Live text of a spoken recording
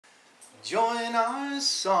Join our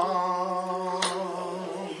song.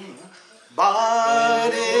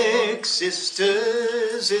 Bardic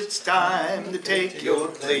sisters, it's time to take your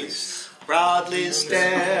place. Proudly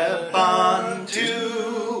step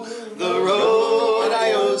onto the road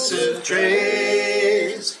Iosif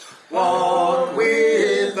traced. Walk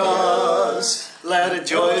with us, let a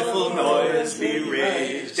joyful noise be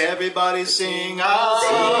raised. Everybody sing out,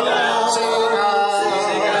 sing out, sing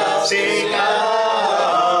out, sing out.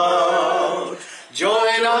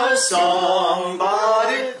 Join our song,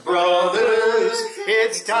 Bardic brothers,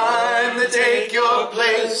 it's time to take your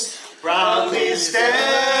place. Proudly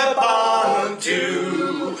step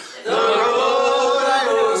onto the road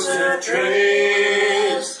Iosif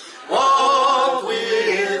traced. Walk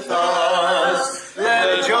with us,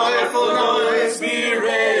 let a joyful noise be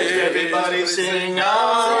raised. Everybody sing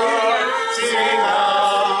out, sing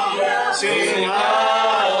out, sing out.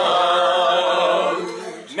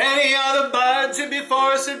 Many are the bards who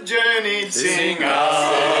before us have journeyed. Sing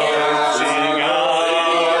out, sing out.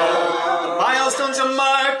 The milestones are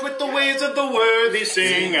marked with the ways of the worthy.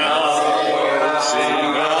 Sing out,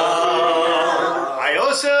 sing out.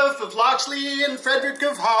 Iosif of Locksley and Frederick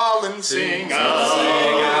of Holland. Sing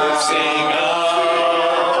out, sing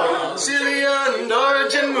out. Celia and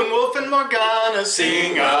Origin, Moonwolf and Morgana.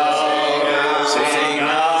 Sing out, sing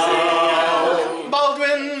out.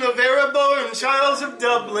 Baldwin of Erebor and Charles of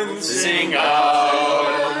Dublin. Sing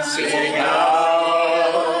out, sing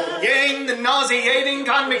out. Yang the nauseating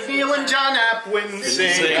Con McNeil and John Apwin.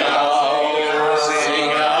 Sing out,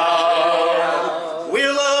 sing out.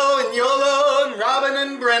 Willow and Yolo and Robin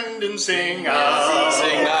and Brendan. Sing out,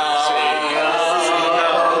 sing out, sing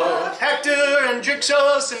out. Hector and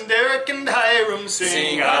Drixos and Derek and Hiram.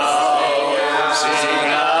 Sing out, sing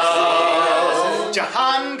out.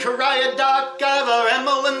 Jahan, Kariah, Doc, Ivar,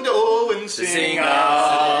 Emil and Owen. Sing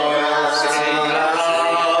out, sing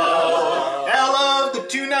out. Ella of the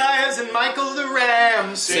Two Knives and Michael the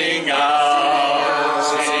Ram. Sing out,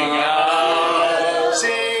 sing out,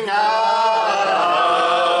 sing out.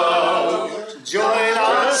 Join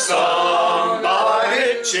our song,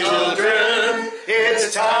 Bardic children.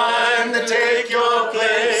 It's time to take your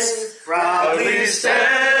place. Proudly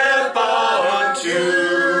step onto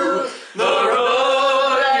the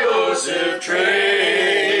road Iosif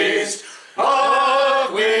traced.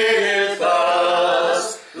 Walk with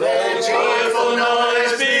us, let joyful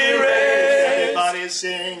noise be raised. Everybody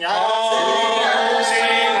sing out,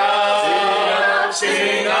 sing out,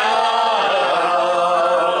 sing out.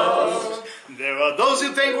 There are those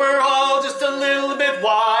who think we're all just a little bit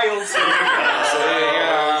wild. Sing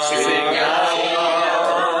out, sing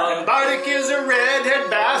out. And Bardic is a redhead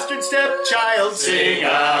bastard stepchild. Sing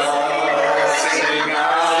out, sing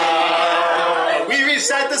out. We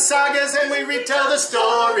recite the sagas and we retell the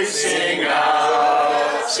stories. Sing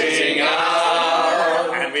out, sing out.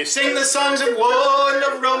 And we sing the songs of woe and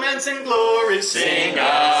of romance and glory. Sing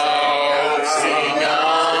out, sing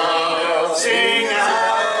out, sing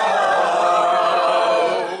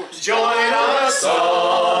out. Join our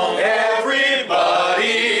song,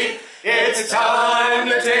 everybody. It's time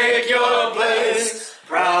to take your place.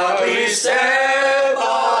 Proudly step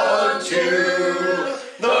onto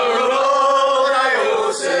the road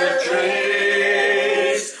Iosif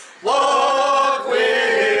traced. Walk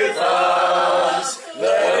with us,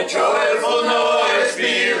 let a joyful noise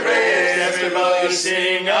be raised. Everybody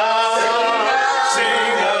sing out,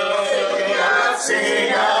 sing out,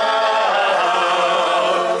 sing out.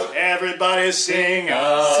 Everybody sing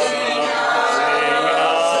out.